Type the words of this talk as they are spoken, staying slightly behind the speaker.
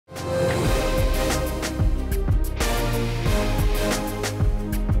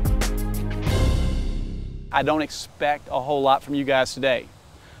I don't expect a whole lot from you guys today.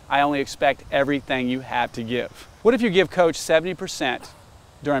 I only expect everything you have to give. What if you give coach 70%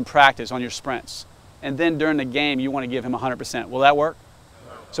 during practice on your sprints, and then during the game you want to give him 100%? Will that work?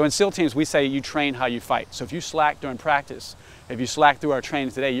 So in SEAL teams, we say you train how you fight. So if you slack during practice, if you slack through our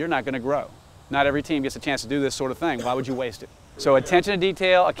training today, you're not going to grow. Not every team gets a chance to do this sort of thing. Why would you waste it? So attention to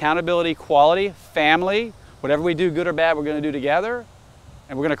detail, accountability, quality, family, whatever we do, good or bad, we're going to do together,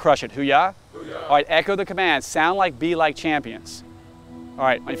 and we're going to crush it. Hoo-yah? All right, echo the commands. Sound like, be like champions. All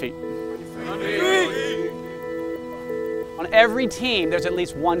right, on your feet. On every team, there's at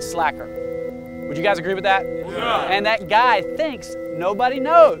least one slacker. Would you guys agree with that? Yeah. And that guy thinks nobody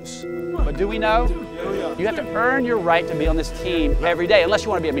knows. But do we know? You have to earn your right to be on this team every day, unless you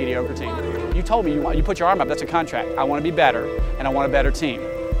want to be a mediocre team. You told me you put your arm up, that's a contract. I want to be better, and I want a better team.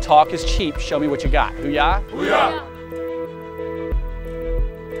 Talk is cheap, show me what you got. Hoo-yah? Hoo-yah!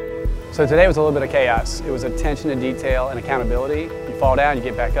 So today was a little bit of chaos. It was attention to detail and accountability. You fall down, you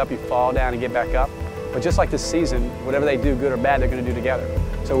get back up, you fall down and get back up. But just like this season, whatever they do, good or bad, they're going to do together.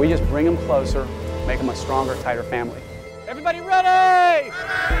 So we just bring them closer, make them a stronger, tighter family. Everybody ready?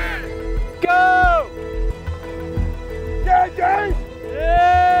 Ready! Go!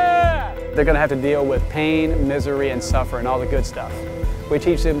 Yeah! They're going to have to deal with pain, misery, and suffering, all the good stuff. We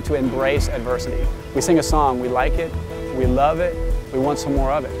teach them to embrace adversity. We sing a song, we like it, we love it, we want some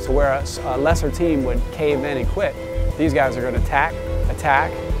more of it. So whereas a lesser team would cave in and quit, these guys are going to attack,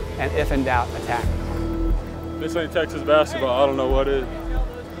 and if in doubt, attack. This ain't Texas basketball, I don't know what it is.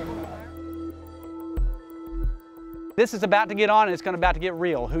 This is about to get on and it's about to get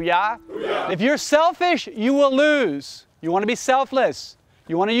real. Hoo-yah? Hoo-yah! If you're selfish, you will lose. You want to be selfless.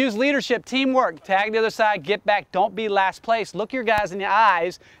 You want to use leadership, teamwork, tag the other side, get back, don't be last place. Look your guys in the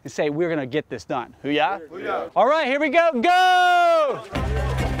eyes and say, we're going to get this done. Hoo-yah? Hoo-yah! All right, here we go. Go!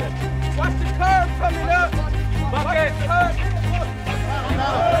 Watch the curve coming up. Bucket, curve.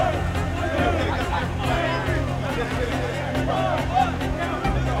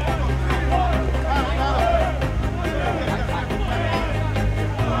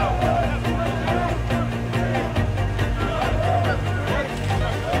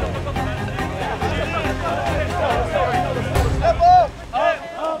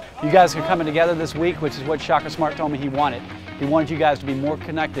 You guys are coming together this week, which is what Shaka Smart told me he wanted. He wanted you guys to be more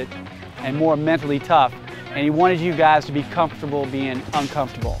connected and more mentally tough, and he wanted you guys to be comfortable being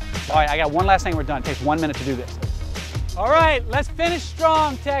uncomfortable. All right, I got one last thing, we're done. It takes 1 minute to do this. All right, let's finish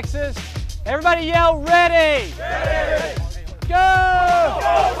strong, Texas. Everybody yell, ready! Ready! Go!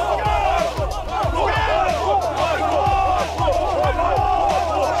 Go! Go!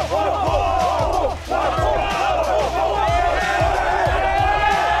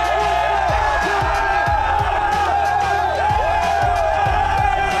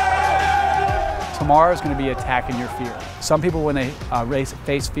 Tomorrow is going to be attacking your fear. Some people, when they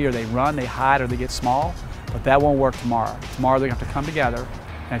face fear, they run, they hide, or they get small, but that won't work tomorrow. Tomorrow they're going to have to come together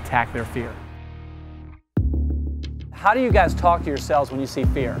and attack their fear. How do you guys talk to yourselves when you see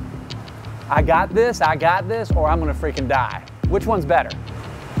fear? I got this, or I'm going to freaking die. Which one's better?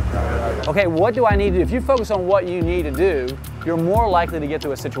 Okay, what do I need to do? If you focus on what you need to do, you're more likely to get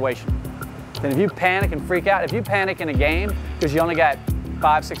through a situation than if you panic and freak out. If you panic in a game because you only got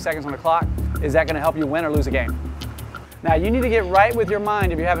 5-6 seconds on the clock, is that going to help you win or lose a game? Now, you need to get right with your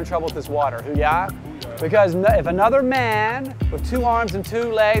mind if you're having trouble with this water. Hoo-yah? Because if another man with 2 arms and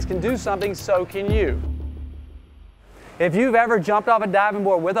 2 legs can do something, so can you. If you've ever jumped off a diving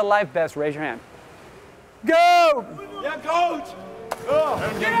board with a life vest, raise your hand. Go! Yeah, coach! Go!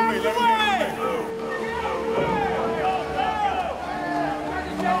 Get out of the way!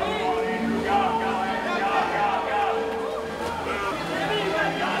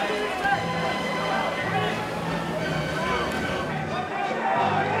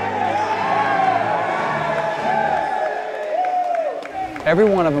 Every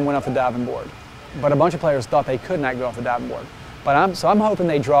one of them went off the diving board, but a bunch of players thought they could not go off the diving board. But so I'm hoping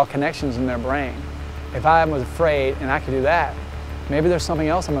they draw connections in their brain. If I was afraid and I could do that, maybe there's something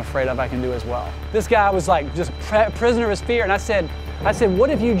else I'm afraid of I can do as well. This guy was like just prisoner of his fear, and I said, what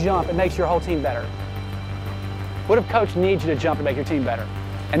if you jump and makes your whole team better? What if coach needs you to jump to make your team better?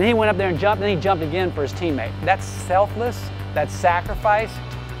 And then he went up there and jumped, and then he jumped again for his teammate. That's selfless, that's sacrifice.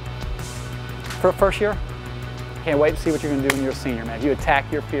 For first year, can't wait to see what you're going to do when you're a senior, man. If you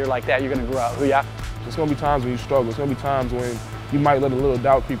attack your fear like that, you're going to grow. Hoo-yah? There's going to be times when you struggle. There's going to be times when you might let a little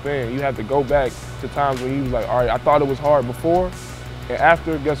doubt creep in. You have to go back to times when you was like, all right, I thought it was hard before, and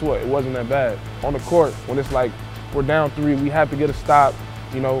after, guess what? It wasn't that bad. On the court, when it's like, we're down 3, we have to get a stop,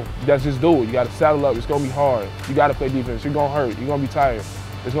 you know, that's just do it. You got to saddle up. It's going to be hard. You got to play defense. You're going to hurt. You're going to be tired.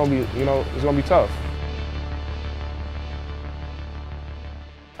 It's going to be, you know, it's going to be tough.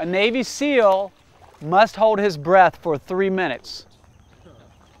 A Navy SEAL must hold his breath for 3 minutes,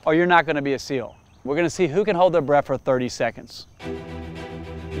 or you're not going to be a SEAL. We're going to see who can hold their breath for 30 seconds.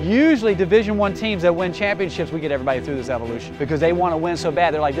 Usually Division I teams that win championships, we get everybody through this evolution because they want to win so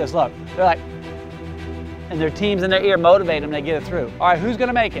bad. They're like this, look. They're like, and their teams in their ear motivate them, they get it through. All right, who's going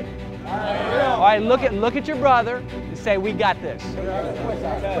to make it? All right, look at your brother and say, we got this.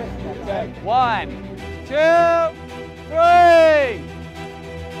 1, 2, 3.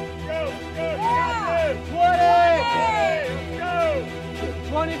 20,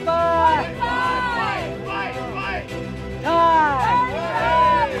 25, time.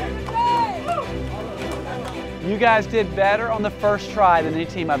 You guys did better on the first try than any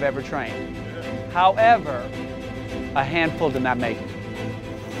team I've ever trained. However, a handful did not make it.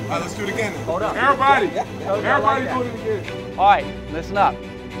 All right, let's do it again. Hold up. Everybody like do it again. All right, listen up.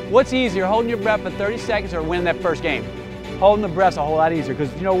 What's easier, holding your breath for 30 seconds or winning that first game? Holding the breath's a whole lot easier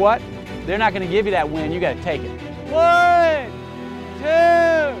because you know what? They're not going to give you that win. You got to take it. 1, 2,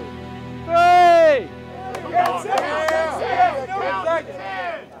 3.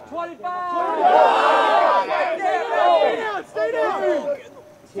 25. Stay down.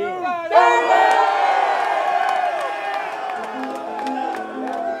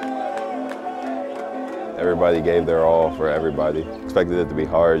 Everybody gave their all for everybody. Expected it to be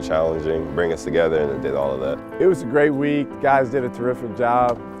hard, challenging, bring us together, and it did all of that. It was a great week. The guys did a terrific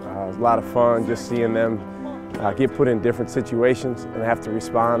job. It was a lot of fun just seeing them get put in different situations and have to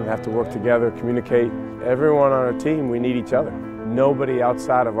respond, have to work together, communicate. Everyone on our team, we need each other. Nobody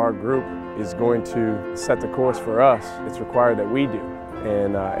outside of our group is going to set the course for us. It's required that we do.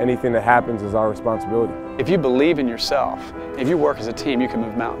 And anything that happens is our responsibility. If you believe in yourself, if you work as a team, you can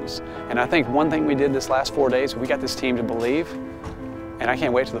move mountains. And I think one thing we did this last 4 days, we got this team to believe, and I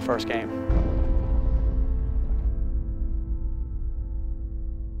can't wait till the first game.